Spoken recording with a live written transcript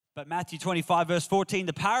But Matthew 25, verse 14,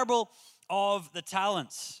 the parable of the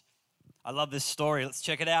talents. I love this story. Let's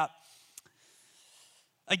check it out.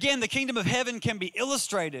 Again, the kingdom of heaven can be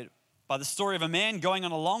illustrated by the story of a man going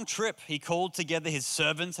on a long trip. He called together his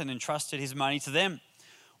servants and entrusted his money to them.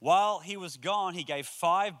 While he was gone, he gave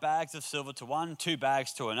 5 bags of silver to one, 2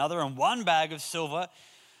 bags to another, and 1 bag of silver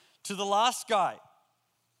to the last guy.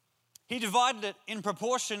 He divided it in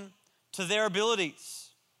proportion to their abilities.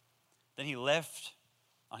 Then he left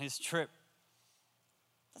on his trip.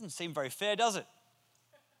 Doesn't seem very fair, does it?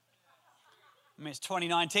 I mean, it's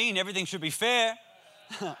 2019, everything should be fair.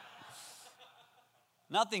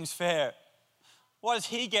 Nothing's fair. Why does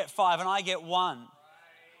he get 5 and I get 1?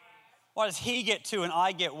 Why does he get 2 and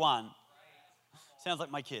I get 1? Sounds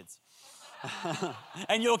like my kids.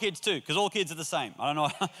 And your kids too, because all kids are the same. I don't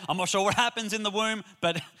know, I'm not sure what happens in the womb,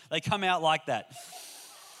 but they come out like that.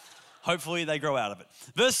 Hopefully they grow out of it.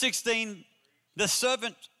 Verse 16, the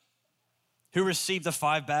servant who received the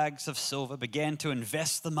 5 bags of silver began to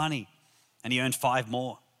invest the money, and he earned 5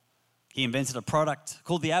 more. He invented a product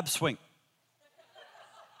called the ab swing.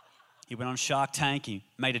 He went on Shark Tank. He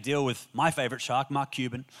made a deal with my favorite shark, Mark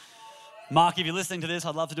Cuban. Mark, if you're listening to this,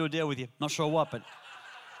 I'd love to do a deal with you. Not sure what, but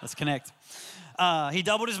let's connect. He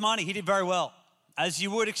doubled his money. He did very well. As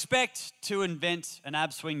you would expect to invent an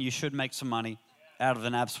ab swing, you should make some money out of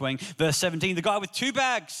an ab swing. Verse 17, the guy with 2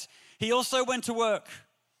 bags, he also went to work.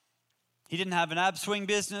 He didn't have an ab swing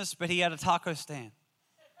business, but he had a taco stand.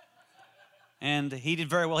 And he did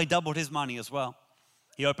very well. He doubled his money as well.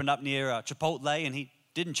 He opened up near Chipotle, and he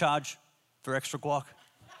didn't charge for extra guac.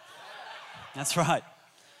 That's right.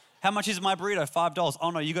 How much is my burrito? $5.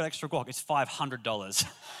 Oh no, you got extra guac. It's $500.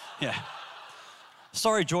 Yeah.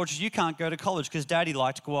 Sorry, George, you can't go to college because Daddy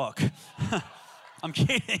liked guac. I'm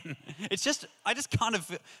kidding. It's just, I just kind of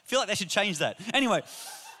feel like they should change that. Anyway,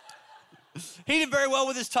 he did very well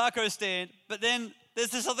with his taco stand, but then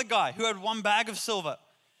there's this other guy who had 1 bag of silver.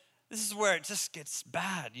 This is where it just gets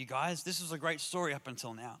bad, you guys. This was a great story up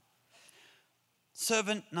until now.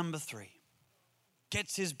 Servant number 3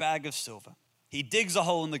 gets his bag of silver. He digs a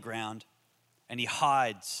hole in the ground and he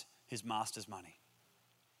hides his master's money.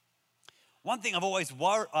 One thing I've always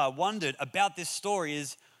wondered about this story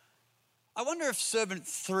is, I wonder if servant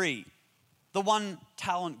 3, the 1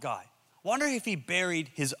 talent guy, wonder if he buried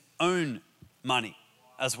his own money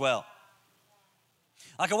as well.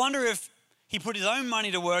 Like, I wonder if he put his own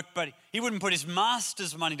money to work, but he wouldn't put his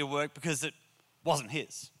master's money to work because it wasn't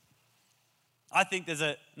his. I think there's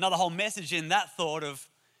another whole message in that thought of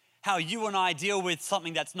how you and I deal with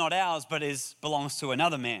something that's not ours but belongs to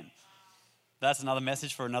another man. That's another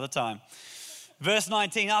message for another time. Verse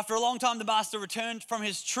 19, after a long time the master returned from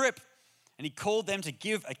his trip and he called them to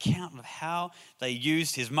give account of how they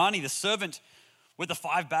used his money. The servant with the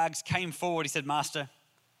 5 bags came forward. He said, Master,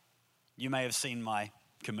 you may have seen my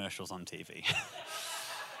commercials on TV.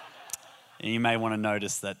 And you may want to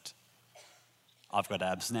notice that I've got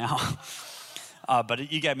abs now.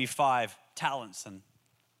 But you gave me 5 talents and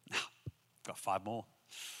got 5 more.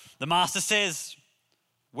 The master says,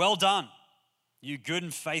 well done, you good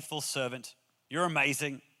and faithful servant. You're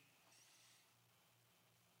amazing.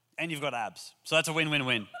 And you've got abs. So that's a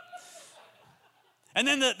win-win-win. And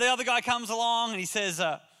then the other guy comes along and he says,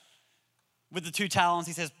 with the 2 talents,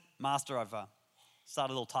 he says, Master, I've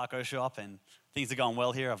started a little taco shop and things are going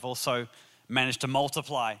well here. I've also managed to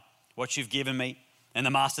multiply what you've given me. And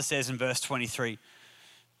the master says in verse 23,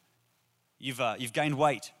 you've gained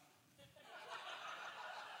weight.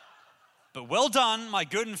 But well done, my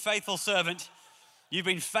good and faithful servant. You've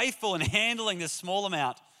been faithful in handling this small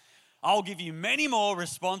amount. I'll give you many more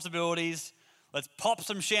responsibilities. Let's pop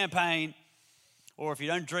some champagne. Or if you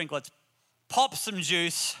don't drink, let's pop some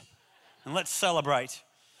juice and let's celebrate.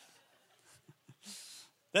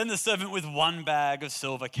 Then the servant with 1 bag of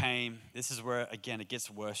silver came. This is where, again, it gets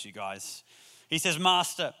worse, you guys. He says,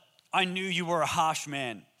 Master, I knew you were a harsh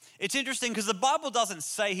man. It's interesting because the Bible doesn't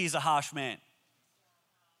say he's a harsh man.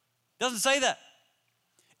 It doesn't say that.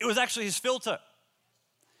 It was actually his filter.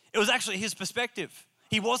 It was actually his perspective.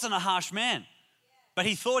 He wasn't a harsh man, but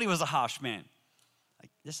he thought he was a harsh man.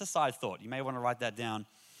 Just a side thought. You may want to write that down.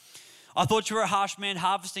 I thought you were a harsh man,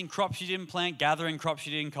 harvesting crops you didn't plant, gathering crops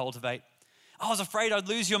you didn't cultivate. I was afraid I'd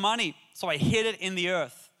lose your money, so I hid it in the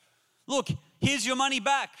earth. Look, here's your money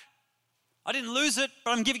back. I didn't lose it,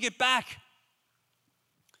 but I'm giving it back.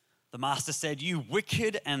 The master said, you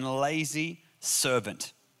wicked and lazy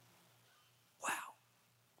servant. Wow.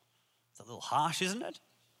 It's a little harsh, isn't it?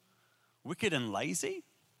 Wicked and lazy?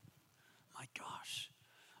 My gosh.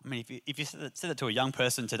 I mean, if you said that to a young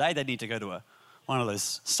person today, they need to go to one of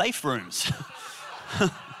those safe rooms.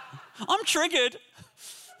 I'm triggered.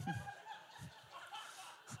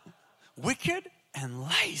 wicked and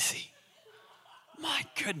lazy. My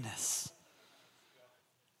goodness.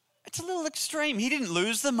 It's a little extreme. He didn't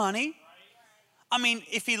lose the money. I mean,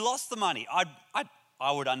 if he lost the money,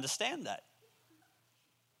 I would understand that.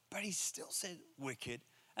 But he still said wicked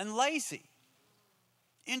and lazy.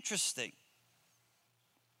 Interesting.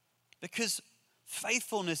 Because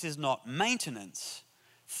faithfulness is not maintenance.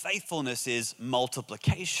 Faithfulness is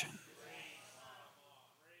multiplication.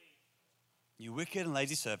 You wicked and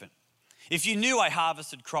lazy servant. If you knew I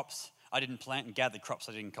harvested crops I didn't plant and gathered crops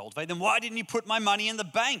I didn't cultivate, then why didn't you put my money in the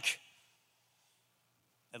bank?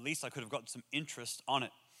 At least I could have gotten some interest on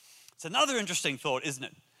it. It's another interesting thought, isn't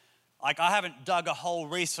it? Like, I haven't dug a hole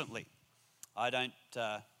recently. I don't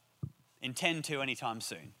intend to anytime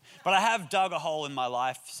soon. But I have dug a hole in my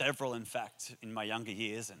life, several in fact, in my younger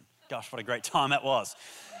years, and gosh, what a great time that was.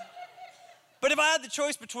 But if I had the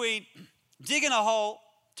choice between digging a hole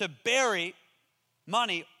to bury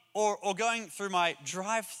money or going through my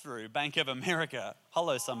drive-through Bank of America,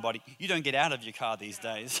 hello somebody, you don't get out of your car these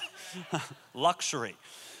days. Luxury.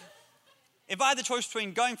 If I had the choice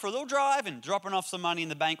between going for a little drive and dropping off some money in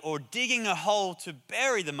the bank or digging a hole to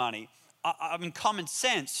bury the money, I mean, common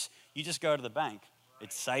sense, you just go to the bank.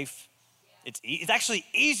 It's safe. It's actually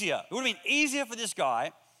easier. It would have been easier for this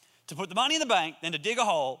guy to put the money in the bank than to dig a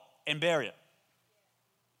hole and bury it.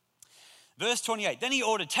 Verse 28, then he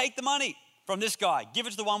ordered, take the money from this guy, give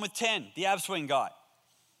it to the one with 10, the abswing guy.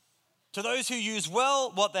 To those who use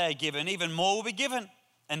well what they are given, even more will be given,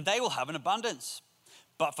 and they will have an abundance.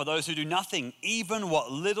 But for those who do nothing, even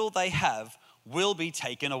what little they have will be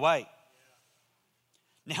taken away.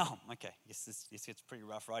 Now, okay, this gets pretty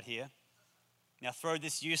rough right here. Now throw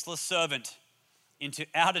this useless servant into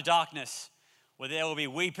outer darkness where there will be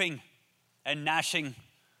weeping and gnashing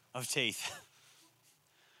of teeth.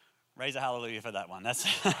 Raise a hallelujah for that one. That's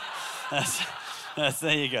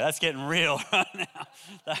there you go. That's getting real right now.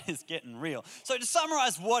 That is getting real. So to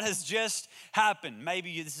summarize what has just happened,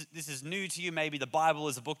 maybe this is new to you. Maybe the Bible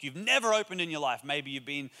is a book you've never opened in your life. Maybe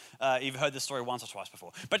you've heard this story once or twice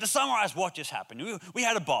before. But to summarize what just happened, we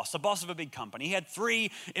had a boss of a big company. He had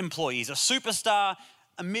 3 employees, a superstar,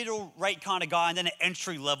 a middle rate kind of guy, and then an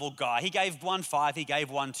entry level guy. He gave one 5, he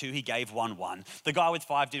gave one 2, he gave one 1. The guy with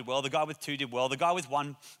 5 did well, the guy with 2 did well, the guy with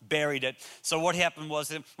 1 buried it. So what happened was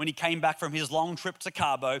that when he came back from his long trip to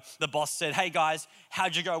Cabo, the boss said, hey guys,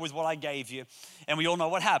 how'd you go with what I gave you? And we all know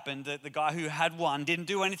what happened. The guy who had 1 didn't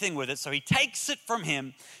do anything with it, so he takes it from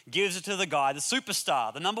him, gives it to the guy, the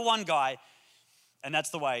superstar, the number 1 guy, and that's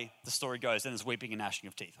the way the story goes. And there's weeping and gnashing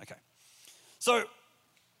of teeth. Okay. So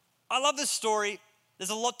I love this story. There's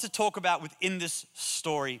a lot to talk about within this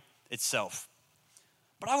story itself.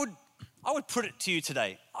 But I would put it to you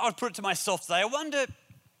today. I would put it to myself today. I wonder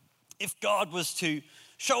if God was to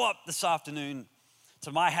show up this afternoon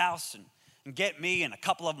to my house and get me and a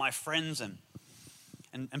couple of my friends and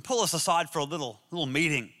pull us aside for a little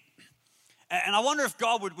meeting. And I wonder if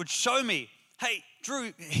God would show me, hey,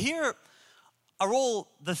 Drew, here are all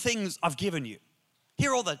the things I've given you. Here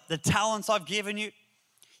are all the talents I've given you.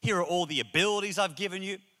 Here are all the abilities I've given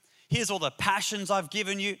you. Here's all the passions I've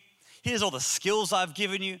given you. Here's all the skills I've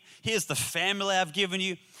given you. Here's the family I've given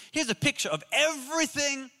you. Here's a picture of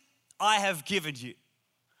everything I have given you.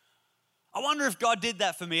 I wonder if God did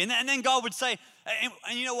that for me. And then God would say,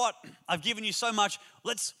 and you know what? I've given you so much.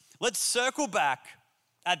 Let's circle back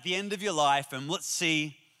at the end of your life and let's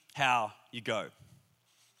see how you go.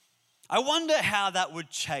 I wonder how that would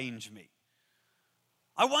change me.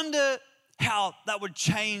 I wonder how that would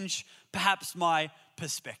change perhaps my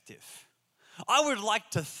perspective. I would like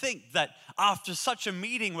to think that after such a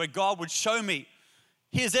meeting where God would show me,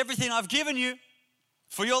 here's everything I've given you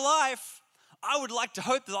for your life, I would like to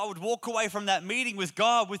hope that I would walk away from that meeting with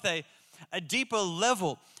God with a deeper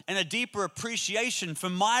level and a deeper appreciation for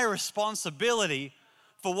my responsibility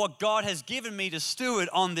for what God has given me to steward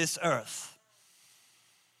on this earth.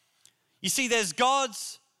 You see, there's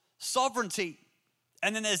God's sovereignty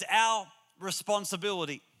and then there's our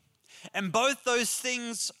responsibility. And both those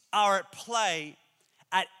things are at play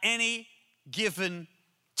at any given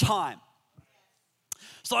time.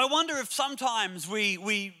 So I wonder if sometimes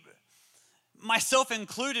we myself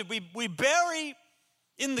included, we bury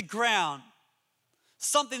in the ground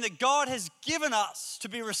something that God has given us to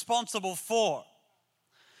be responsible for.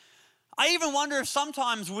 I even wonder if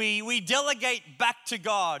sometimes we delegate back to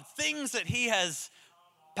God things that He has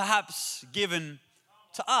perhaps given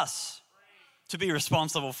to us to be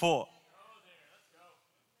responsible for.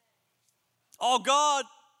 Oh God,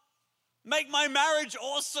 make my marriage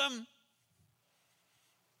awesome.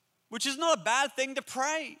 Which is not a bad thing to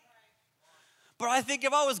pray. But I think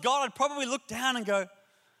if I was God, I'd probably look down and go,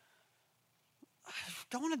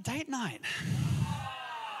 Go on a date night.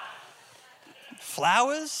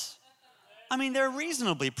 Flowers? I mean, they're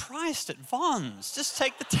reasonably priced at Vons. Just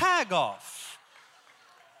take the tag off.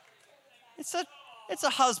 It's a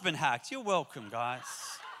husband hack. You're welcome, guys.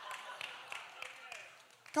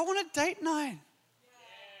 Go on a date night.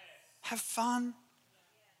 Have fun.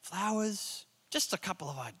 Flowers. Just a couple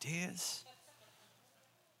of ideas.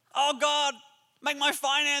 Oh God, make my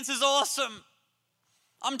finances awesome.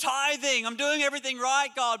 I'm tithing. I'm doing everything right,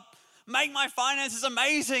 God. Make my finances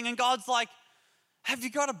amazing. And God's like, have you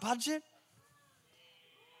got a budget?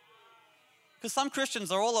 Because some Christians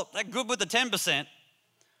they're good with the 10%.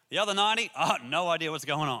 The other 90, no idea what's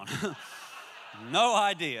going on. No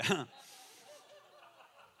idea. I'm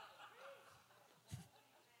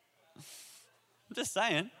just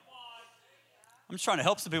saying. I'm just trying to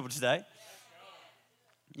help some people today.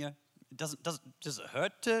 Yeah, does it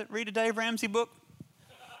hurt to read a Dave Ramsey book?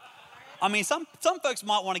 I mean, some folks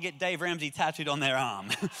might want to get Dave Ramsey tattooed on their arm,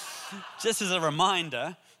 just as a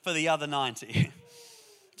reminder for the other 90.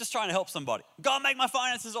 Just trying to help somebody. God, make my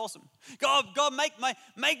finances awesome. God, make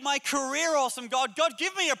my career awesome. God,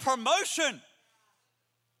 give me a promotion.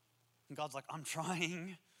 And God's like, I'm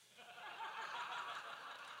trying.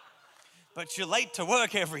 But you're late to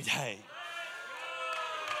work every day.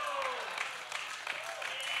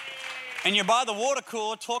 And you're by the water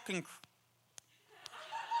cooler talking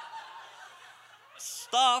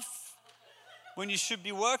stuff when you should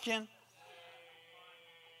be working.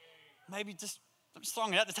 I'm just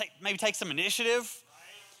throwing it out there. Maybe take some initiative.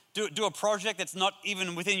 Do a project that's not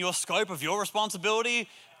even within your scope of your responsibility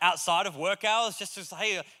outside of work hours. Just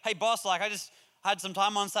hey boss, like I just had some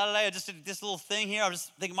time on Saturday. I just did this little thing here. I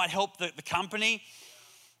just think it might help the company.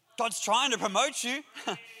 God's trying to promote you.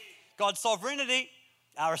 God's sovereignty,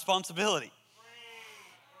 our responsibility.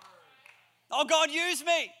 Oh, God, use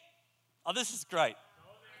me. Oh, this is great.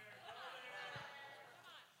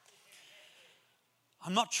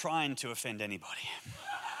 I'm not trying to offend anybody.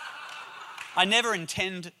 I never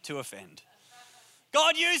intend to offend.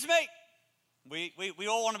 God, use me. We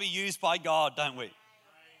all want to be used by God, don't we?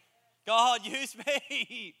 God, use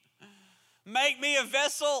me. Make me a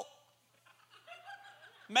vessel.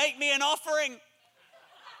 Make me an offering.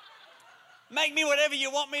 Make me whatever you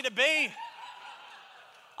want me to be.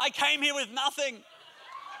 I came here with nothing.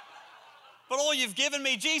 But all you've given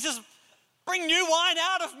me, Jesus, bring new wine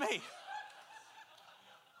out of me.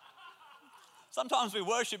 Sometimes we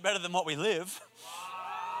worship better than what we live.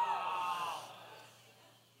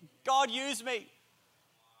 God, use me.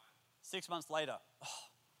 6 months later,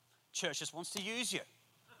 church just wants to use you.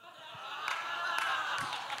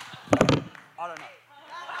 I don't know.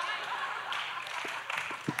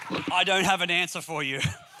 I don't have an answer for you.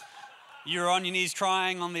 You're on your knees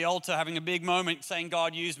crying on the altar, having a big moment, saying,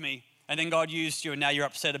 God, use me. And then God used you, and now you're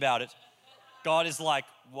upset about it. God is like,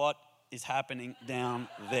 what is happening down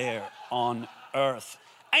there on earth?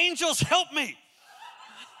 Angels, help me.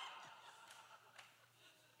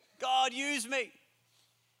 God, use me.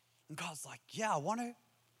 And God's like, yeah, I want to.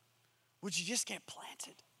 Would you just get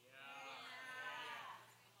planted?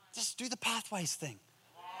 Just do the pathways thing.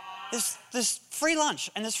 There's free lunch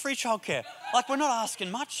and there's free childcare. Like, we're not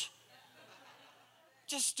asking much.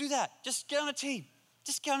 Just do that. Just get on a team.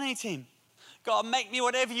 Just get on any team. God, make me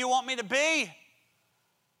whatever you want me to be.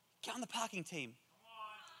 Get on the parking team.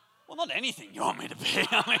 Well, not anything you want me to be.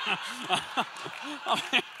 I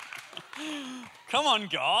mean, come on,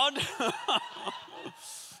 God.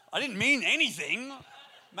 I didn't mean anything.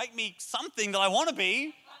 Make me something that I want to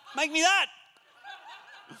be. Make me that.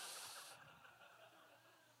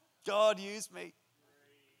 God, use me.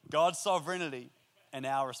 God's sovereignty and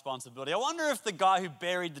our responsibility. I wonder if the guy who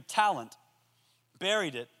buried the talent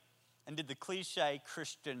buried it and did the cliche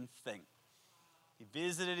Christian thing. He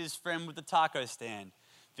visited his friend with the taco stand,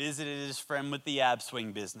 visited his friend with the ab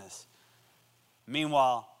swing business.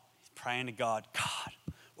 Meanwhile, he's praying to God, God,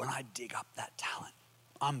 when I dig up that talent,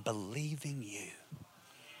 I'm believing you.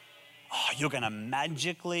 Oh, you're going to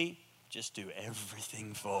magically just do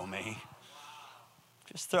everything for me.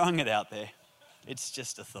 Just throwing it out there. It's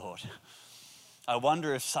just a thought. I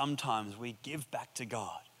wonder if sometimes we give back to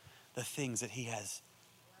God the things that he has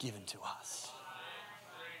given to us.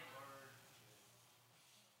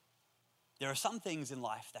 There are some things in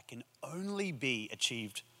life that can only be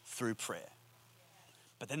achieved through prayer.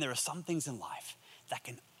 But then there are some things in life that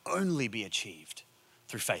can only be achieved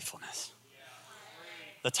through faithfulness.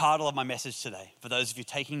 The title of my message today, for those of you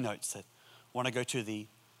taking notes that want to go to the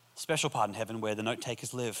special part in heaven where the note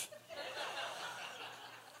takers live,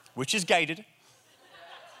 which is gated.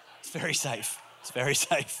 It's very safe. It's very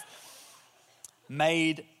safe.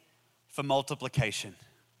 Made for multiplication.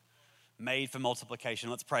 Made for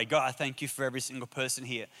multiplication. Let's pray. God, I thank you for every single person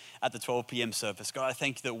here at the 12 p.m. service. God, I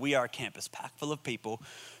thank you that we are a campus packed full of people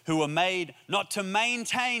who are made not to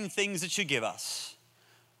maintain things that you give us,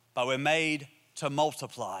 but we're made to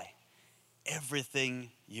multiply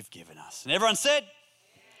everything you've given us. And everyone said,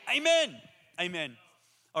 amen. Amen.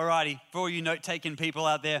 Alrighty, for all you note-taking people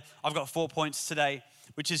out there, I've got 4 points today,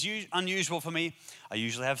 which is unusual for me. I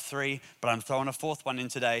usually have 3, but I'm throwing a 4th one in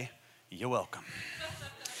today. You're welcome.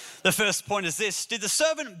 The first point is this: did the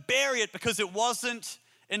servant bury it because it wasn't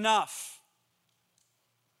enough?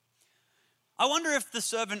 I wonder if the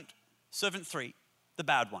servant 3, the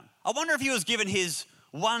bad one, I wonder if he was given his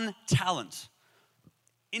 1 talent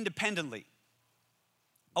independently,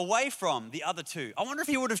 away from the other 2. I wonder if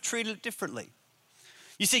he would have treated it differently.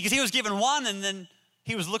 You see, because he was given 1 and then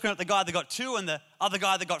he was looking at the guy that got 2 and the other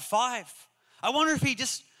guy that got 5. I wonder if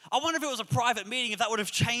it was a private meeting, if that would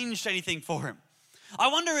have changed anything for him. I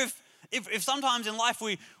wonder if sometimes in life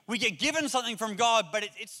we get given something from God, but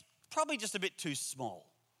it's probably just a bit too small.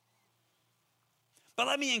 But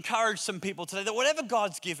let me encourage some people today that whatever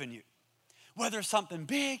God's given you, whether it's something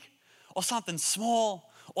big or something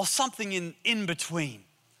small or something in between,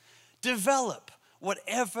 develop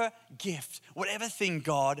whatever gift, whatever thing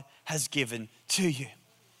God has given to you.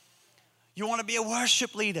 You want to be a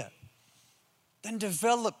worship leader? Then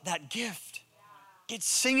develop that gift. Get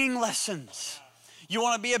singing lessons. You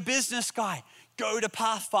want to be a business guy? Go to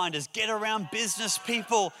Pathfinders. Get around business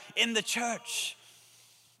people in the church.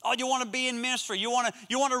 Oh, you want to be in ministry? You want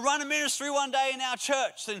to run a ministry one day in our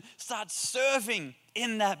church? Then start serving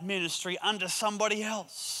in that ministry under somebody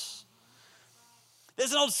else.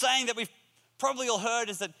 There's an old saying that we've probably all heard,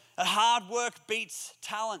 is that hard work beats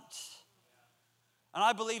talent. And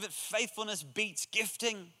I believe that faithfulness beats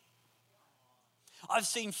gifting. I've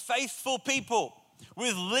seen faithful people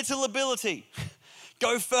with little ability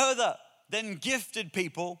go further than gifted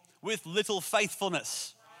people with little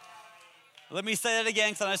faithfulness. Let me say that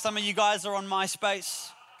again, because I know some of you guys are on MySpace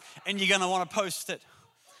and you're going to want to post it.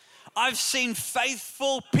 I've seen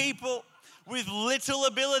faithful people with little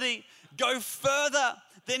ability go further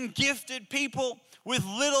than gifted people with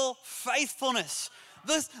little faithfulness.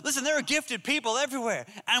 Listen, there are gifted people everywhere,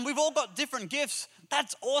 and we've all got different gifts.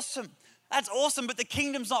 That's awesome. That's awesome, but the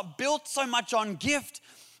kingdom's not built so much on gift.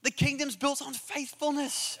 The kingdom's built on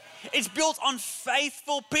faithfulness. It's built on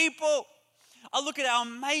faithful people. I look at our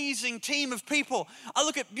amazing team of people. I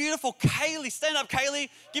look at beautiful Kaylee. Stand up, Kaylee.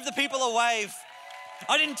 Give the people a wave.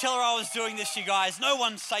 I didn't tell her I was doing this, you guys. No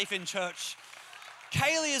one's safe in church.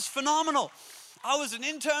 Kaylee is phenomenal. I was an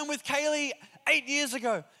intern with Kaylee 8 years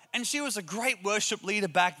ago, and she was a great worship leader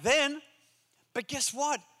back then. But guess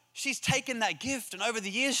what? She's taken that gift, and over the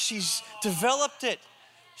years, she's developed it.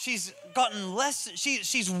 She's gotten less,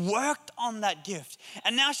 she's worked on that gift.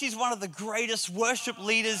 And now she's one of the greatest worship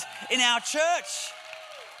leaders in our church.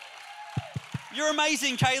 You're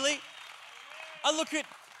amazing, Kaylee. I look at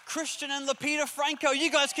Christian and Lapita Franco. You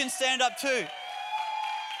guys can stand up too.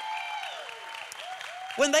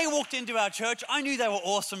 When they walked into our church, I knew they were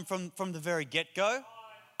awesome from the very get-go.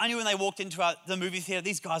 I knew when they walked into the movie theater,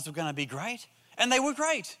 these guys were going to be great. And they were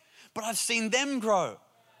great. But I've seen them grow.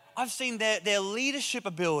 I've seen their leadership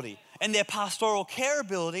ability and their pastoral care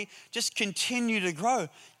ability just continue to grow,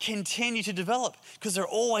 continue to develop, because they're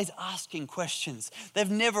always asking questions.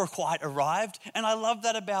 They've never quite arrived, and I love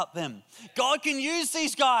that about them. God can use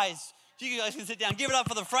these guys. You guys can sit down. Give it up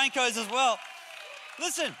for the Francos as well.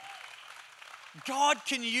 Listen, God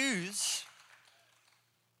can use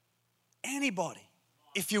anybody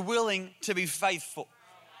if you're willing to be faithful.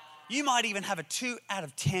 You might even have a 2 out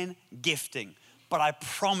of 10 gifting. But I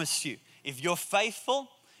promise you, if you're faithful,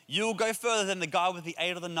 you'll go further than the guy with the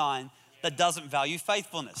 8 or the 9 that doesn't value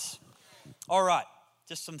faithfulness. All right,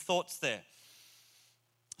 just some thoughts there.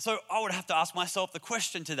 So I would have to ask myself the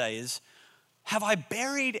question today is, have I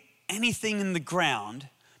buried anything in the ground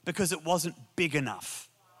because it wasn't big enough?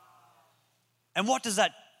 And what does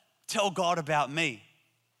that tell God about me?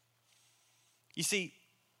 You see,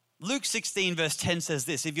 Luke 16 verse 10 says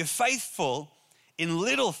this: if you're faithful in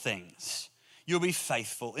little things, you'll be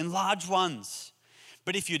faithful in large ones.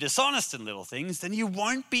 But if you're dishonest in little things, then you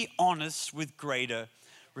won't be honest with greater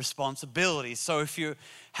responsibilities. So if you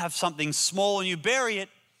have something small and you bury it,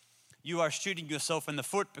 you are shooting yourself in the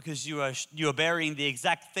foot, because you are burying the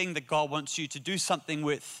exact thing that God wants you to do something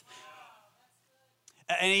with.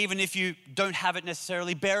 And even if you don't have it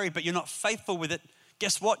necessarily buried, but you're not faithful with it,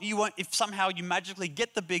 guess what? You won't, if somehow you magically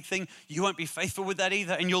get the big thing, you won't be faithful with that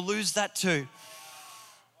either, and you'll lose that too.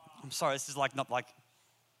 I'm sorry, this is not like,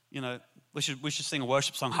 we should sing a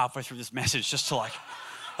worship song halfway through this message just to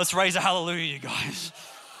Let's raise a hallelujah, you guys.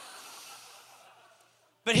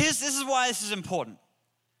 But this is why this is important.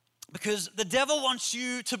 Because the devil wants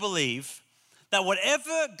you to believe that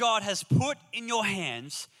whatever God has put in your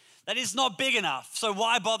hands, that is not big enough. So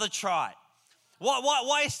why bother try?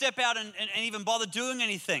 Why step out and even bother doing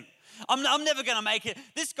anything? I'm never going to make it.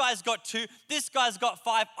 This guy's got 2. This guy's got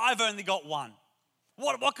 5. I've only got 1.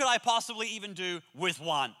 What could I possibly even do with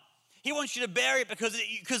 1? He wants you to bury it because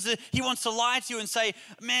he wants to lie to you and say,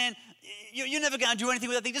 man, you're never going to do anything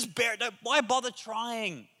with that thing. Just bury it. Why bother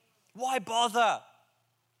trying? Why bother?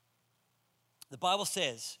 The Bible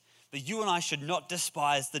says that you and I should not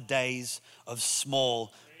despise the days of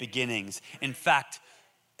small beginnings. In fact,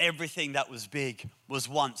 everything that was big was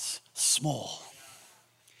once small.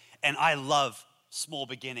 And I love small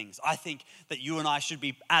beginnings. I think that you and I should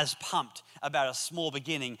be as pumped about a small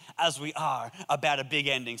beginning as we are about a big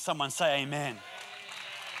ending. Someone say amen.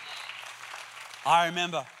 I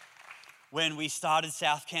remember when we started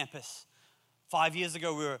South Campus 5 years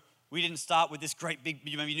ago, we didn't start with this great big,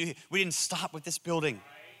 we didn't start with this building.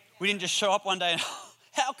 We didn't just show up one day and,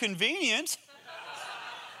 how convenient.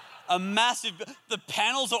 A massive, the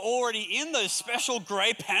panels are already in, those special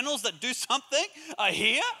gray panels that do something are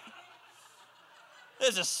here.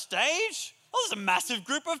 There's a stage. Oh, there's a massive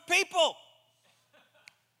group of people.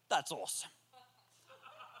 That's awesome.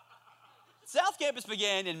 South Campus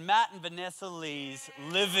began in Matt and Vanessa Lee's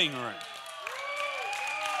living room.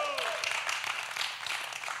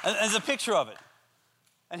 And there's a picture of it.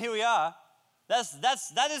 And here we are.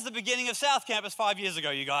 That is the beginning of South Campus 5 years ago,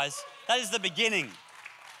 you guys. That is the beginning.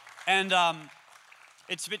 And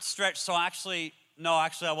it's a bit stretched, so I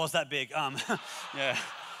was that big. Yeah.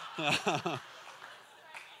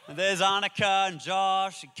 And there's Annika and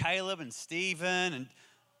Josh and Caleb and Stephen and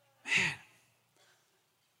man.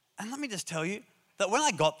 And let me just tell you that when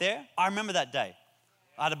I got there, I remember that day.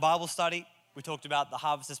 I had a Bible study. We talked about the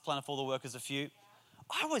harvest is plentiful, the workers are few.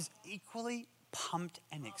 I was equally pumped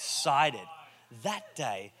and excited that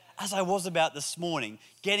day as I was about this morning,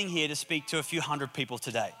 getting here to speak to a few hundred people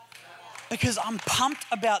today. Because I'm pumped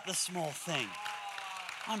about the small thing.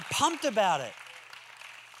 I'm pumped about it.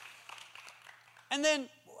 And then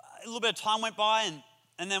a little bit of time went by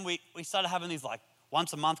and then we started having these like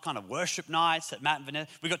once a month kind of worship nights at Matt and Vanessa.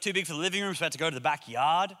 We got too big for the living room, so we had to go to the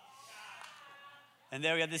backyard. And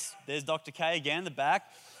there we have there's Dr. K again in the back.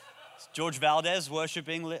 It's George Valdez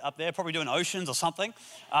worshiping up there, probably doing oceans or something.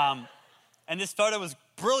 And this photo was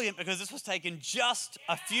brilliant because this was taken just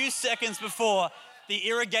a few seconds before the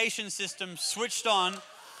irrigation system switched on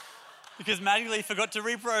because Maddie Lee forgot to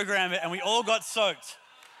reprogram it and we all got soaked.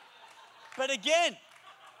 But again,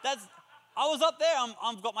 I was up there.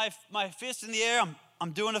 I've got my fist in the air.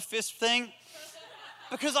 I'm doing a fist thing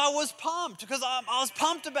because I was pumped. Because I was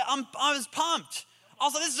pumped. I was pumped. I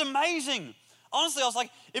was like, this is amazing. Honestly, I was like,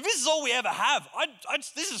 if this is all we ever have,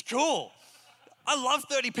 this is cool. I love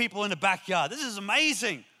 30 people in the backyard. This is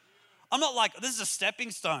amazing. I'm not like, this is a stepping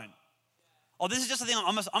stone. Or this is just a thing,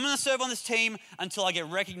 I'm going to serve on this team until I get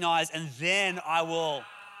recognized and then I will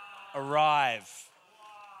arrive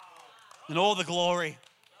in all the glory.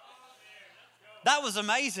 That was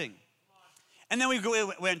amazing. And then we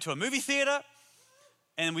went to a movie theater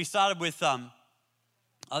and we started with, I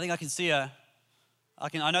think I can see I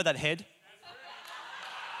know that head.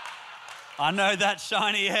 I know that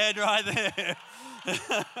shiny head right there.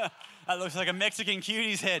 That looks like a Mexican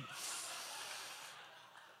cutie's head.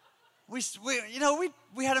 We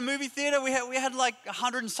had a movie theater. We had like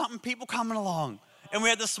 100 and something people coming along. And we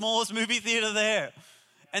had the smallest movie theater there.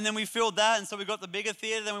 And then we filled that, and so we got the bigger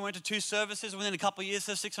theater. Then we went to 2 services. Within a couple of years,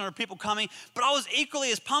 there's 600 people coming. But I was equally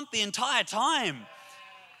as pumped the entire time.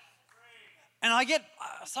 And I get,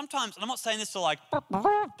 sometimes, and I'm not saying this to like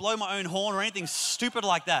blow my own horn or anything stupid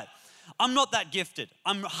like that. I'm not that gifted.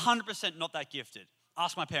 I'm 100% not that gifted.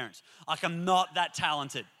 Ask my parents. Like, I'm not that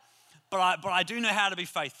talented. But I do know how to be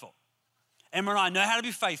faithful. Emma and I know how to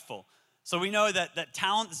be faithful. So we know that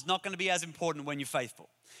talent is not going to be as important when you're faithful.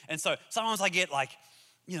 And so sometimes I get like,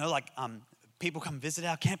 people come visit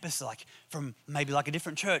our campus like from maybe like a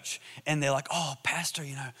different church. And they're like, oh, pastor,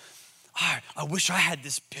 I wish I had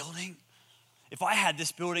this building. If I had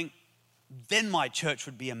this building, then my church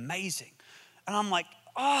would be amazing. And I'm like,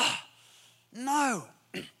 no.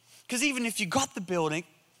 Because even if you got the building,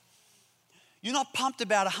 you're not pumped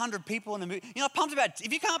about 100 people in the movie. You're not pumped about,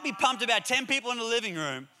 if you can't be pumped about 10 people in the living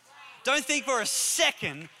room, don't think for a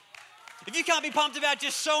second, if you can't be pumped about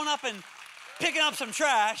just showing up and picking up some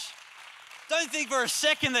trash, don't think for a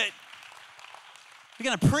second that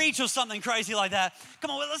We're going to preach or something crazy like that. Come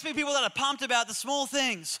on, let's be people that are pumped about the small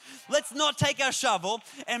things. Let's not take our shovel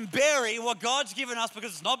and bury what God's given us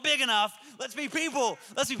because it's not big enough. Let's be people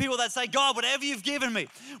that say, God, whatever you've given me,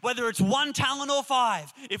 whether it's 1 talent or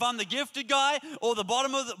 5, if I'm the gifted guy or the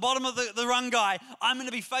bottom of the rung guy, I'm going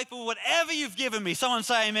to be faithful with whatever you've given me. Someone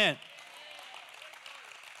say amen.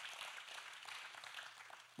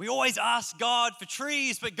 We always ask God for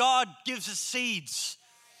trees, but God gives us seeds.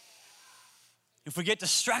 If we get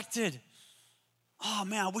distracted, oh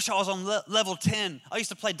man, I wish I was on level 10. I used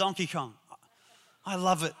to play Donkey Kong. I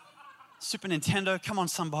love it. Super Nintendo, come on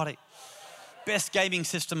somebody. Best gaming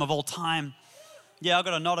system of all time. Yeah, I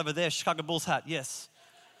got a nod over there, Chicago Bulls hat, yes.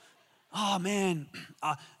 Oh man,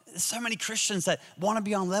 there's so many Christians that want to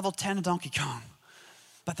be on level 10 of Donkey Kong,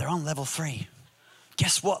 but they're on level 3.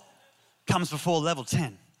 Guess what comes before level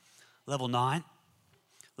 10? Level 9,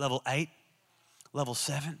 level 8, level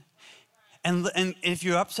 7. And if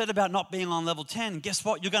you're upset about not being on level 10, guess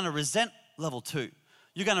what? You're going to resent level 2.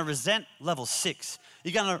 You're going to resent level 6.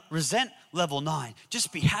 You're going to resent level 9.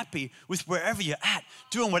 Just be happy with wherever you're at,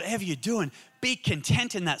 doing whatever you're doing. Be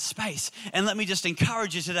content in that space. And let me just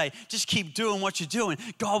encourage you today, just keep doing what you're doing.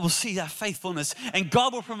 God will see that faithfulness and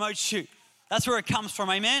God will promote you. That's where it comes from,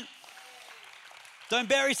 amen? Don't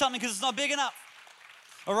bury something because it's not big enough.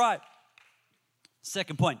 All right.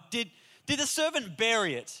 Second point, did the servant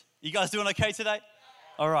bury it? You guys doing okay today?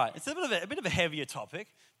 All right. It's a bit of a heavier topic,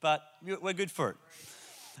 but we're good for it.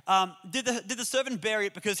 Did the servant bury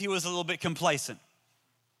it because he was a little bit complacent?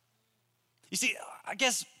 You see, I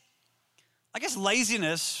guess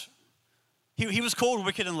laziness, he was called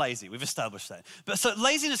wicked and lazy. We've established that. But so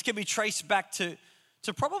laziness can be traced back to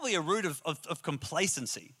probably a root of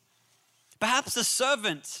complacency. Perhaps the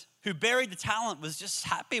servant who buried the talent was just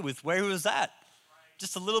happy with where he was at.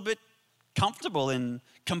 Just a little bit comfortable and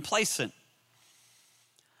complacent.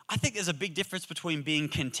 I think there's a big difference between being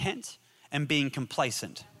content and being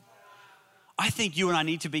complacent. I think you and I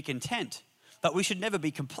need to be content, but we should never be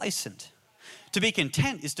complacent. To be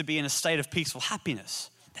content is to be in a state of peaceful happiness.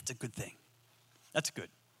 That's a good thing. That's good.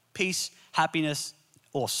 Peace, happiness,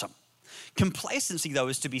 awesome. Complacency, though,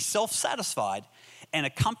 is to be self-satisfied and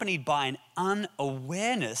accompanied by an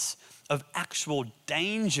unawareness of actual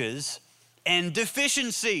dangers and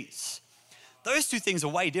deficiencies. Those two things are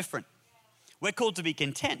way different. We're called to be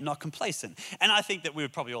content, not complacent. And I think that we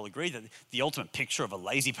would probably all agree that the ultimate picture of a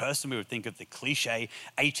lazy person, we would think of the cliche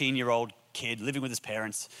 18-year-old kid living with his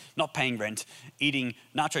parents, not paying rent, eating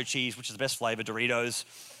nacho cheese, which is the best flavor, Doritos,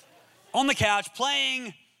 on the couch,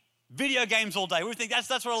 playing video games all day. We would think that's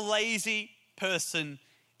what a lazy person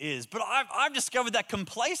is. But I've discovered that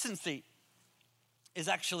complacency is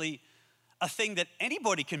actually a thing that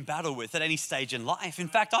anybody can battle with at any stage in life. In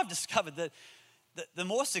fact, I've discovered that the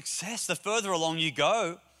more success, the further along you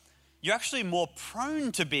go, you're actually more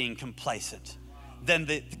prone to being complacent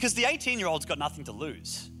because the 18-year-old's got nothing to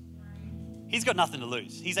lose. He's got nothing to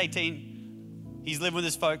lose. He's 18, he's living with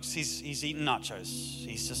his folks, he's eating nachos,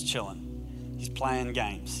 he's just chilling, he's playing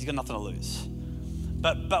games, he's got nothing to lose.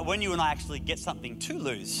 But when you and I actually get something to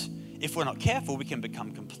lose, if we're not careful, we can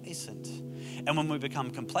become complacent. And when we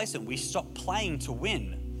become complacent, we stop playing to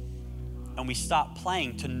win and we start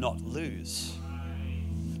playing to not lose.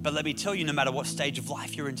 But let me tell you, no matter what stage of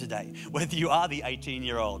life you're in today, whether you are the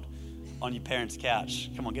 18-year-old on your parents'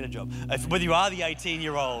 couch, come on, get a job. Whether you are the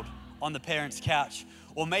 18-year-old on the parents' couch,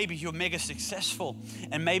 or maybe you're mega successful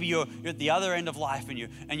and maybe you're at the other end of life and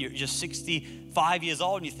you're just 65 years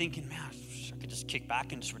old and you're thinking, man, I could just kick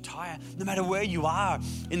back and just retire. No matter where you are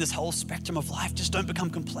in this whole spectrum of life, just don't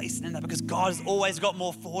become complacent in that because God has always got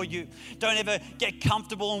more for you. Don't ever get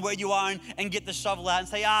comfortable in where you are and get the shovel out and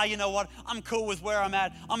say, you know what? I'm cool with where I'm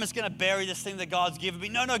at. I'm just going to bury this thing that God's given me.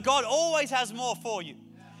 No, God always has more for you.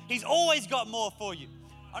 He's always got more for you.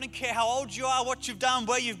 I don't care how old you are, what you've done,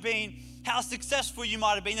 where you've been, how successful you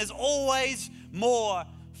might have been. There's always more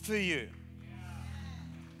for you.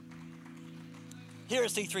 Here at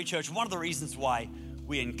C3 Church, one of the reasons why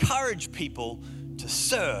we encourage people to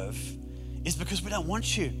serve is because we don't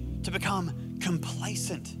want you to become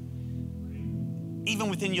complacent. Even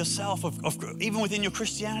within yourself, even within your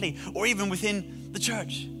Christianity, or even within the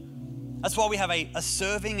church. That's why we have a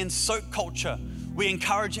serving and soak culture. We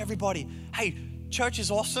encourage everybody, hey, church is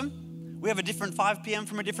awesome. We have a different 5 p.m.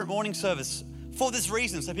 from a different morning service for this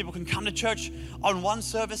reason, so people can come to church on one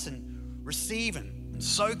service and receive and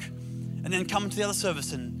soak, and then come to the other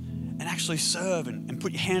service and actually serve and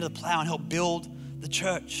put your hand to the plow and help build the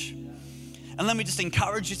church. And let me just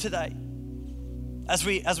encourage you today, as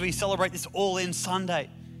we celebrate this All-In Sunday,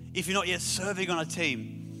 if you're not yet serving on a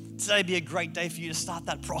team, today would be a great day for you to start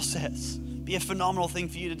that process. Be be a phenomenal thing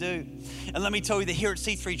for you to do. And let me tell you that here at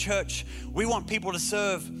C3 Church, we want people to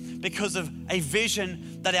serve because of a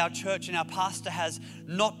vision that our church and our pastor has,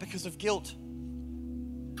 not because of guilt.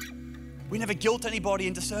 We never guilt anybody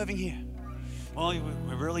into serving here. Well,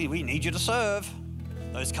 we need you to serve.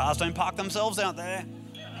 Those cars don't park themselves out there.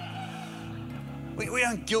 We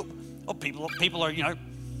don't guilt. Oh, people are, people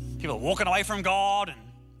are walking away from God and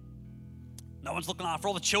no one's looking after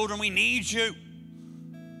all the children. We need you.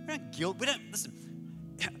 We don't guilt. Listen,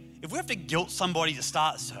 if we have to guilt somebody to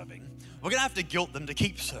start serving, we're going to have to guilt them to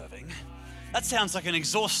keep serving. That sounds like an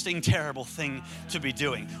exhausting, terrible thing to be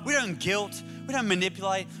doing. We don't guilt. We don't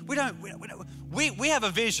manipulate. We have a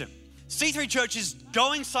vision. C3 Church is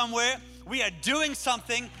going somewhere. We are doing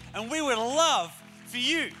something, and we would love for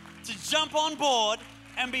you to jump on board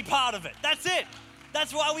and be part of it. That's it.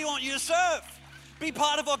 That's why we want you to serve. Be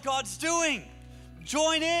part of what God's doing.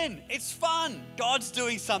 Join in. It's fun. God's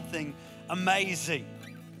doing something amazing.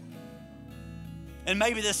 And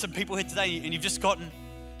maybe there's some people here today and you've just gotten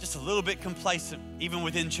just a little bit complacent, even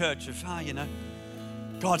within church, of,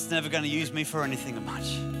 God's never going to use me for anything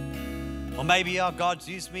much. Or maybe, God's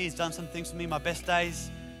used me, He's done some things for me. My best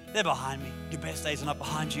days, they're behind me. Your best days are not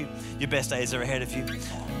behind you. Your best days are ahead of you.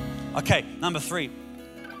 Okay, number 3,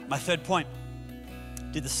 my third point.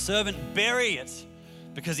 Did the servant bury it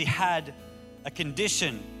because he had a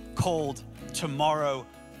condition called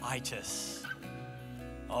tomorrow-itis?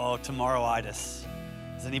 Oh, tomorrow-itis.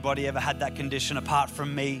 Has anybody ever had that condition apart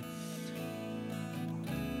from me?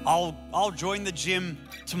 I'll join the gym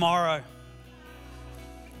tomorrow.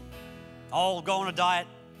 I'll go on a diet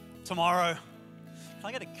tomorrow. Can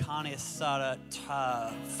I get a carne asada,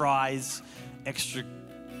 fries, extra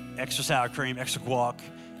sour cream, extra guac,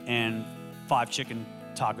 and 5 chicken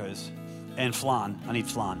tacos, and flan? I need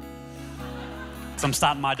flan. So I'm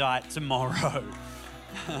starting my diet tomorrow.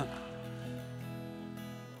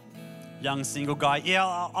 Young single guy, yeah,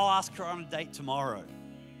 I'll ask her on a date tomorrow.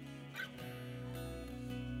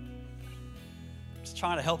 Just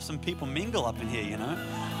trying to help some people mingle up in here,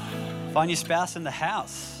 Find your spouse in the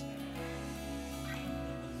house.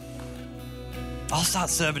 I'll start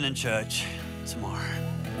serving in church tomorrow.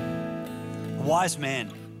 A wise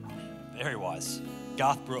man, very wise,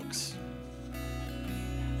 Garth Brooks,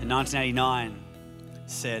 in 1989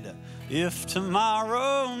 said, "If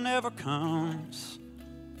tomorrow never comes."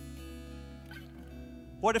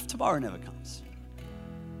 What if tomorrow never comes?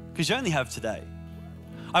 Because you only have today.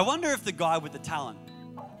 I wonder if the guy with the talent,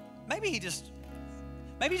 maybe he just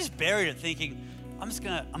buried it thinking, I'm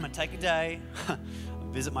gonna take a day,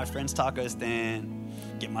 visit my friend's taco stand,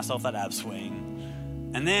 get myself that ab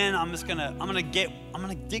swing, and then I'm gonna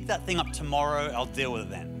dig that thing up tomorrow. I'll deal with it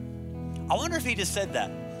then. I wonder if he just said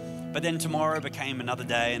that. But then tomorrow became another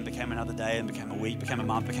day and became another day and became a week, became a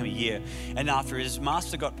month, became a year. And after his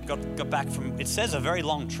master got back from, it says, a very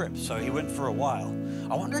long trip, so he went for a while.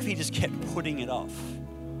 I wonder if he just kept putting it off.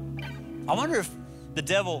 I wonder if the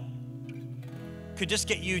devil could just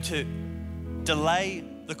get you to delay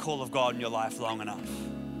the call of God in your life long enough.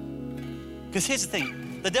 Because here's the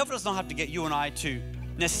thing, the devil does not have to get you and I to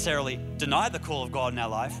necessarily deny the call of God in our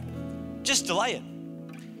life. Just delay it.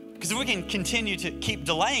 Because if we can continue to keep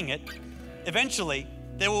delaying it, eventually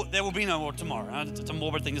there will be no more tomorrow. It's a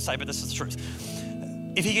morbid thing to say, but this is the truth.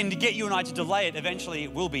 If he can get you and I to delay it, eventually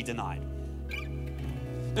it will be denied.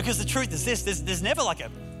 Because the truth is this, there's never like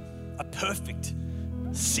a perfect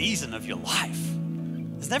season of your life.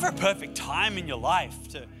 There's never a perfect time in your life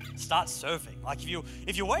to start surfing. Like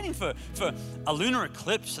if you're waiting for a lunar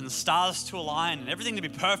eclipse and the stars to align and everything to be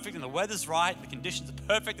perfect and the weather's right and the conditions are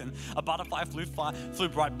perfect and a butterfly flew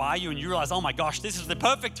right by you and you realize, oh my gosh, this is the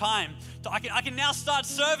perfect time. I can now start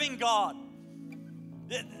serving God.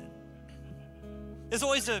 There's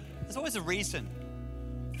always a reason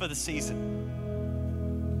for the season.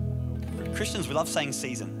 Christians, we love saying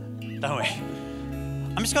season, don't we?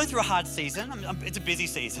 I'm just going through a hard season. It's a busy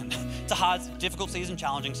season. It's a hard, difficult season,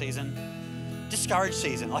 challenging season, discouraged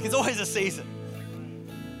season. Like, it's always a season.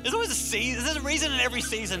 There's always a season. There's a reason in every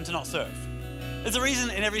season to not serve. There's a reason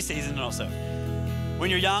in every season to not serve. When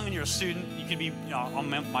you're young and you're a student, you can be,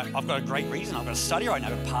 I've got a great reason. I've got to study right now.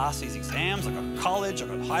 I've got to pass these exams. I've got college. I've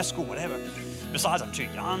got high school, whatever. Besides, I'm too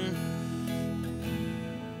young.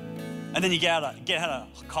 And then you get out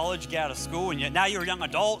of college, get out of school, and now you're a young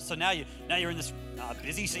adult. So now you're in this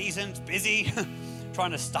busy season. It's busy,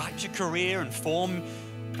 trying to start your career and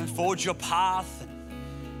forge your path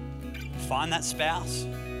and find that spouse,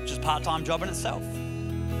 which is a part-time job in itself.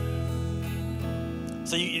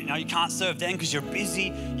 So you can't serve then because you're a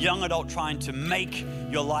busy young adult trying to make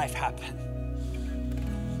your life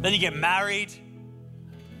happen. Then you get married.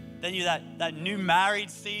 Then you're that new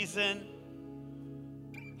married season.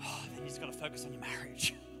 Then you just got to focus on your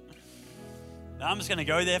marriage. Now, I'm just going to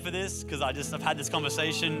go there for this because I've had this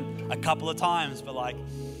conversation a couple of times. But like,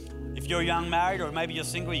 if you're young married or maybe you're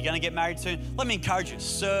single, you're going to get married soon, let me encourage you,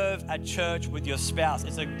 serve at church with your spouse.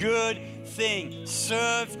 It's a good thing.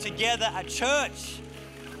 Serve together at church.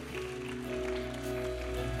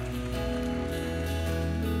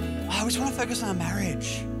 I just want to focus on our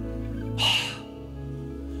marriage.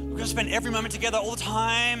 We're going to spend every moment together all the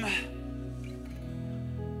time.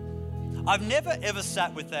 I've never ever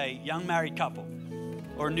sat with a young married couple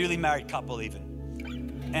or a newly married couple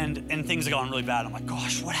even, and things are going really bad. I'm like,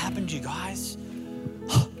 gosh, what happened to you guys?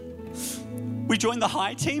 We joined the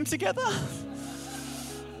high team together,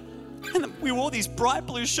 and we wore these bright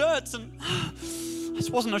blue shirts, and I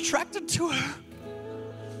just wasn't attracted to her.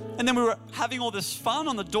 And then we were having all this fun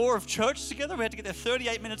on the door of church together. We had to get there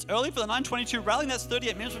 38 minutes early for the 9:22 rally. And that's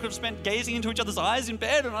 38 minutes we could have spent gazing into each other's eyes in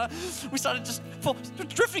bed. And we started just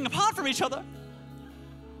drifting apart from each other.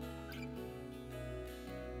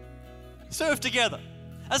 Serve together.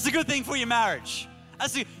 That's a good thing for your marriage.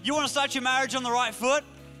 You want to start your marriage on the right foot?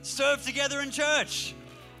 Serve together in church.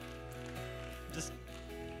 Just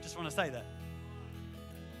want to say that.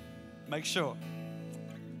 Make sure.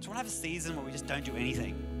 Do you want to have a season where we just don't do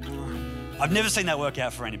anything? I've never seen that work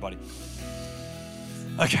out for anybody.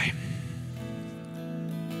 Okay.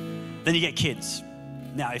 Then you get kids.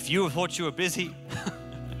 Now, if you thought you were busy,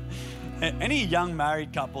 any young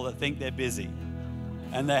married couple that think they're busy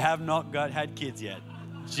and they have not had kids yet,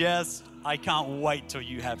 I can't wait till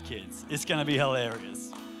you have kids. It's going to be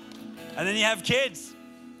hilarious. And then you have kids.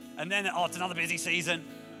 And then, it's another busy season.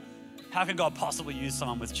 How can God possibly use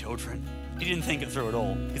someone with children? He didn't think it through at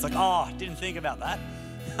all. He's like, didn't think about that.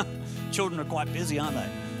 Children are quite busy, aren't they?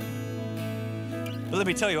 But let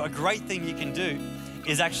me tell you, a great thing you can do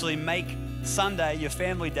is actually make Sunday your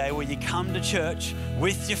family day where you come to church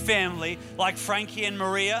with your family, like Frankie and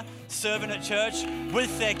Maria serving at church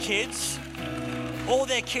with their kids. All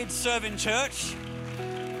their kids serve in church.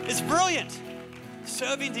 It's brilliant.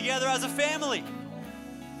 Serving together as a family.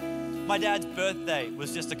 My dad's birthday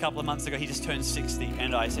was just a couple of months ago. He just turned 60,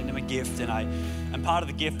 and I sent him a gift. And part of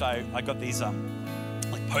the gift, I got these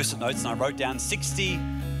like Post-it notes, and I wrote down 60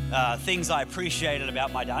 things I appreciated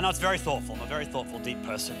about my dad. I know it's very thoughtful. I'm a very thoughtful, deep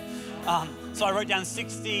person. So I wrote down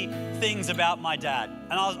 60 things about my dad,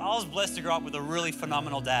 and I was blessed to grow up with a really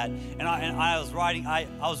phenomenal dad. And I was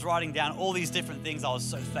writing down all these different things I was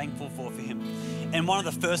so thankful for him. And one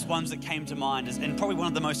of the first ones that came to mind and probably one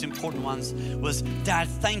of the most important ones was, Dad,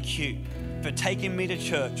 thank you for taking me to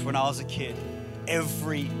church when I was a kid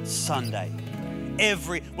every Sunday.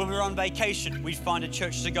 When we were on vacation, we'd find a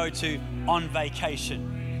church to go to on vacation.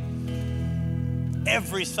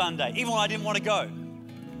 Every Sunday, even when I didn't want to go.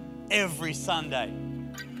 Every Sunday.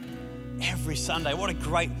 What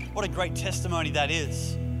a great testimony that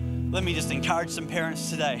is. Let me just encourage some parents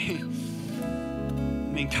today.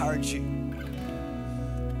 Let me encourage you.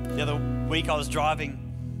 The other week I was driving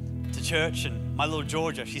to church, and my little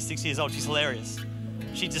Georgia, she's 6 years old, she's hilarious.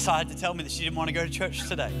 She decided to tell me that she didn't want to go to church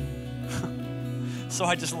today. So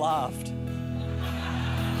I just laughed.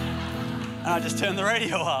 And I just turned the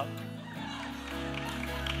radio up.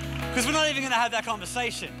 Because we're not even going to have that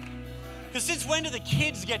conversation. Because since when do the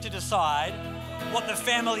kids get to decide what the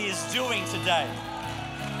family is doing today?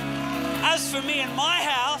 As for me and my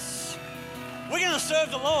house, we're going to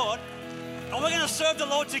serve the Lord. And we're going to serve the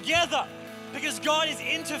Lord together because God is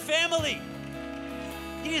into family.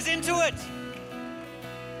 He is into it.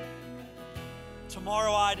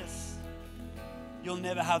 Tomorrow-itis, you'll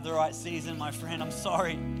never have the right season, my friend. I'm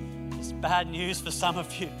sorry. It's bad news for some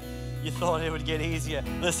of you. You thought it would get easier.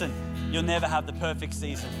 Listen, you'll never have the perfect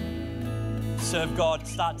season. Serve God.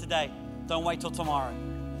 Start today. Don't wait till tomorrow.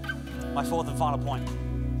 My fourth and final point.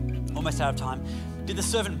 Almost out of time. Did the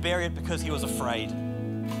servant bury it because he was afraid?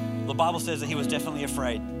 The Bible says that he was definitely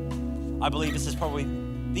afraid. I believe this is probably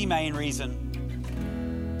the main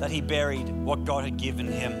reason that he buried what God had given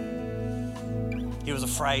him. He was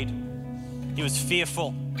afraid. He was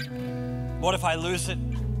fearful. What if I lose it?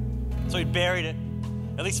 So he buried it.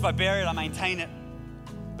 At least if I bury it, I maintain it.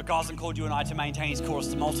 But God hasn't called you and I to maintain. He's called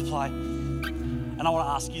us to multiply. And I want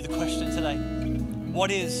to ask you the question today.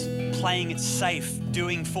 What is playing it safe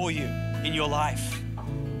doing for you in your life?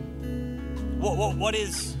 What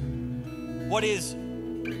is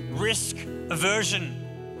risk aversion?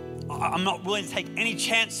 I'm not willing to take any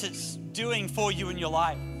chances doing for you in your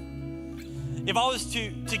life. If I was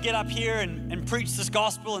to get up here and preach this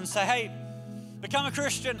gospel and say, hey, become a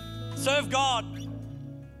Christian, serve God,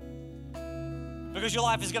 because your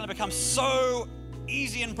life is going to become so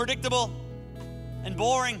easy and predictable and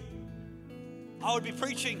boring, I would be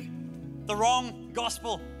preaching the wrong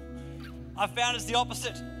gospel. I found it's the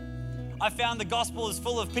opposite. I found the gospel is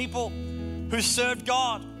full of people who served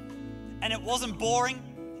God, and it wasn't boring,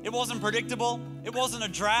 it wasn't predictable, it wasn't a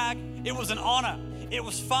drag, it was an honor, it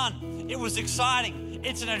was fun, it was exciting,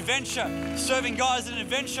 it's an adventure. Serving God is an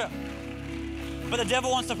adventure. But the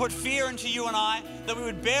devil wants to put fear into you and I, that we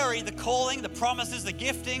would bury the calling, the promises, the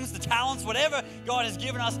giftings, the talents, whatever God has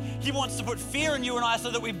given us. He wants to put fear in you and I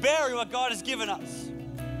so that we bury what God has given us.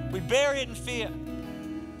 We bury it in fear.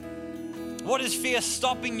 What is fear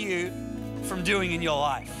stopping you from doing in your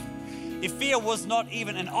life? If fear was not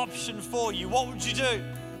even an option for you, what would you do?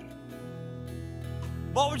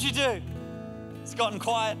 What would you do? It's gotten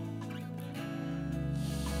quiet.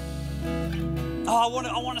 Oh, I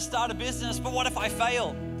want to start a business, but what if I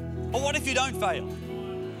fail? Or what if you don't fail?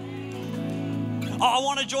 Oh, I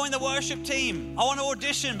want to join the worship team. I want to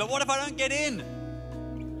audition, but what if I don't get in?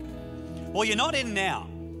 Well, you're not in now.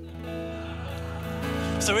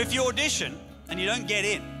 So if you audition and you don't get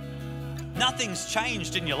in, nothing's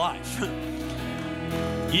changed in your life.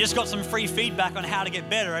 You just got some free feedback on how to get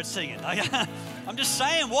better at singing. I'm just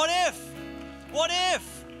saying, what if? What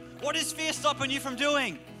if? What is fear stopping you from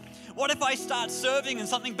doing? What if I start serving and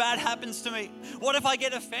something bad happens to me? What if I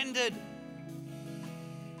get offended?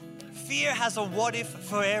 Fear has a what if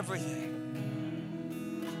for everything.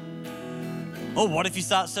 Or what if you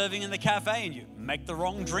start serving in the cafe and you make the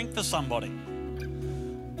wrong drink for somebody?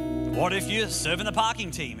 What if you serve in the parking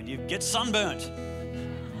team and you get sunburnt?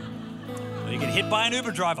 Or you get hit by an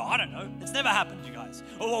Uber driver? I don't know. It's never happened, you guys.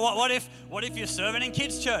 Or what if you're serving in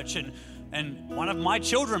kids' church and one of my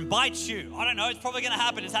children bites you? I don't know. It's probably going to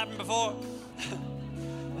happen. It's happened before.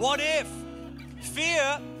 What if?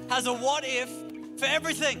 Fear has a what if for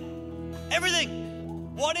everything.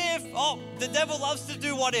 Everything. What if? Oh, the devil loves to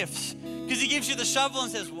do what ifs because he gives you the shovel and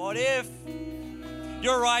says, what if?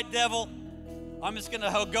 You're right, devil. I'm just going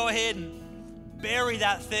to go ahead and bury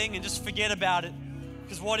that thing and just forget about it,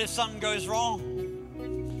 because what if something goes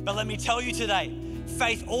wrong? But let me tell you today,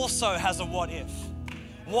 faith also has a what if.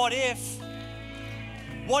 What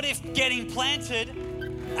if getting planted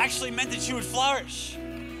actually meant that you would flourish?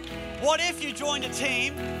 What if you joined a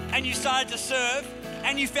team and you started to serve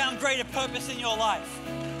and you found greater purpose in your life?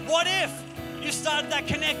 What if you started that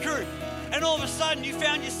connect group and all of a sudden you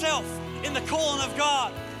found yourself in the calling of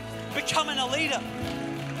God, becoming a leader?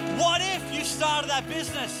 What if you started that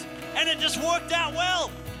business and it just worked out well?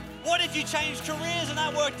 What if you changed careers and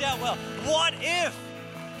that worked out well? What if?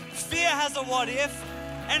 Fear has a what if,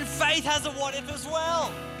 and faith has a what if as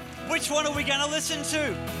well. Which one are we going to listen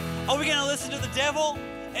to? Are we going to listen to the devil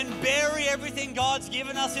and bury everything God's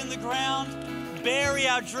given us in the ground? Bury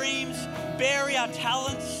our dreams, bury our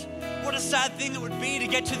talents? What a sad thing it would be to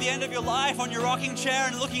get to the end of your life on your rocking chair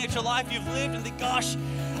and looking at your life you've lived and think, gosh,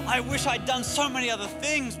 I wish I'd done so many other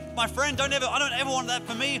things. My friend, I don't ever want that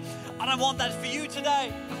for me. I don't want that for you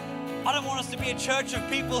today. I don't want us to be a church of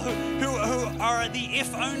people who are the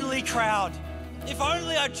if only crowd. If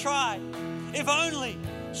only I'd try. If only.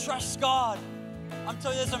 Trust God. I'm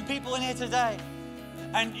telling you, there's some people in here today,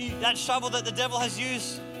 and that shovel that the devil has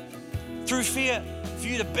used through fear for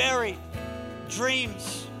you to bury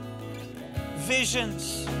dreams,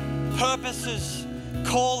 visions, purposes,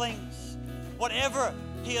 callings, whatever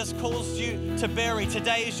he has caused you to bury.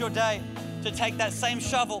 Today is your day to take that same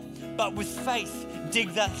shovel, but with faith,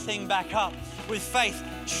 dig that thing back up. With faith,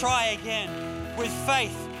 try again. With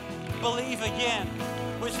faith, believe again.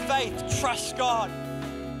 With faith, trust God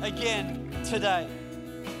again today.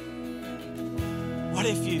 What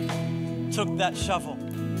if you took that shovel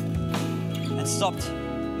and stopped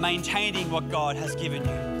maintaining what God has given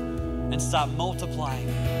you and start multiplying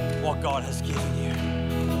what God has given you?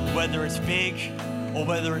 Whether it's big or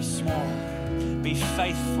whether it's small, be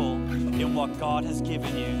faithful in what God has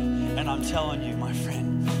given you. And I'm telling you, my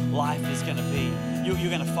friend, life is going to be, you're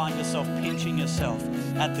going to find yourself pinching yourself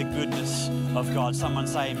at the goodness of God. Someone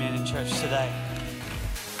say amen in church today.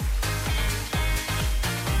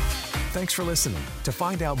 Thanks for listening. To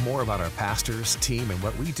find out more about our pastors, team, and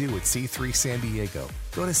what we do at C3 San Diego,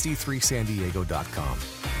 go to c3sandiego.com.